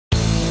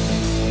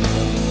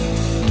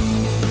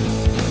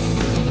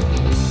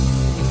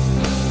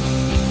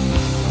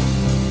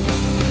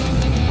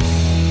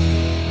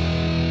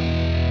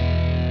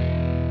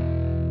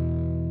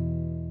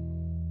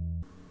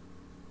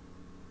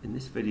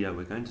video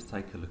we're going to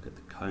take a look at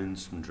the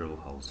cones from drill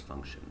holes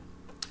function,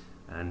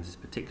 and in this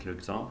particular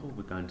example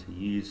we're going to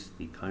use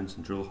the cones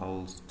and drill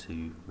holes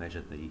to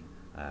measure the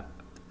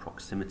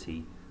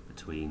proximity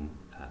between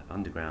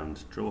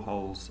underground drill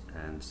holes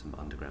and some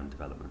underground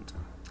development.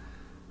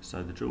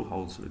 So the drill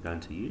holes that we're going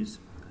to use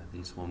are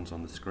these ones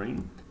on the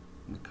screen.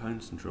 And the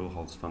cones and drill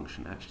holes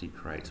function actually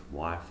creates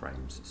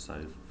wireframes.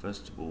 So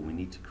first of all we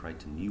need to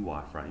create a new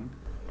wireframe.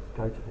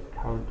 Go to the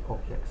current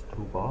objects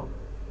toolbar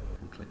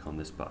and click on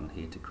this button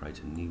here to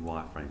create a new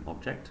wireframe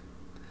object,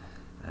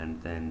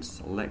 and then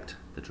select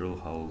the drill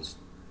holes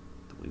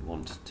that we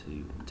want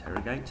to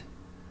interrogate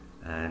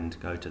and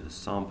go to the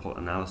sample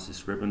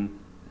analysis ribbon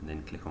and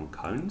then click on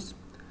cones.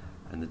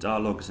 And the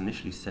dialog is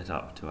initially set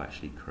up to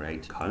actually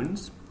create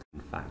cones.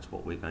 In fact,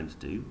 what we're going to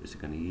do is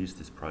we're going to use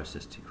this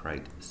process to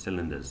create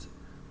cylinders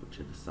which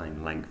are the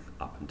same length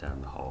up and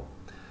down the hole.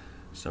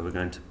 So we're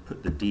going to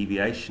put the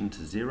deviation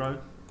to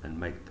 0 and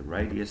make the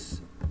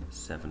radius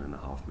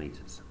 7.5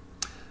 meters.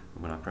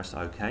 And when I press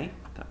OK,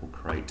 that will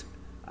create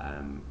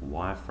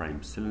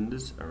wireframe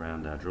cylinders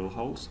around our drill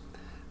holes,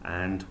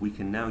 and we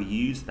can now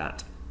use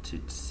that to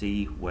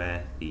see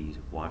where the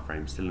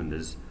wireframe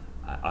cylinders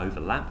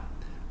overlap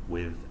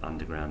with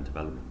underground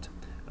development.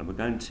 And we're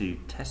going to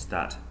test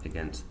that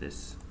against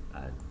this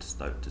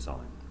stope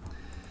design.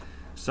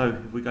 So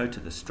if we go to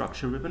the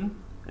structure ribbon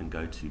and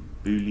go to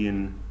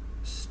Boolean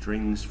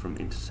Strings from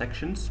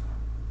intersections,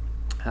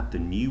 have the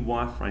new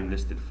wireframe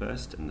listed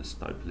first and the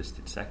stope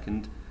listed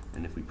second,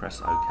 and if we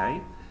press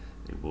OK,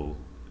 it will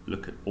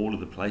look at all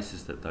of the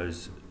places that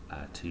those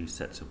two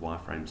sets of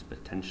wireframes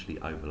potentially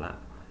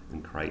overlap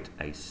and create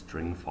a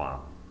string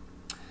file.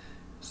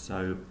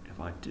 So if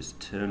I just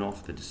turn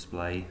off the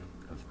display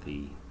of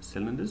the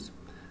cylinders,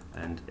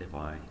 and if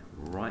I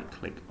right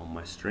click on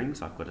my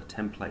strings, I've got a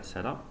template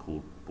set up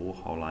called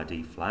Borehole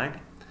Id Flag,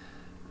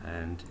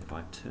 and if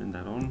I turn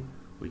that on,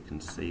 we can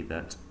see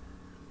that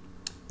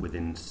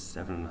within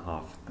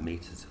 7.5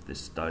 meters of this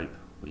stope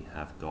we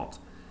have got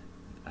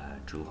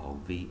drill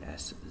hole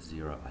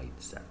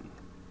VS087.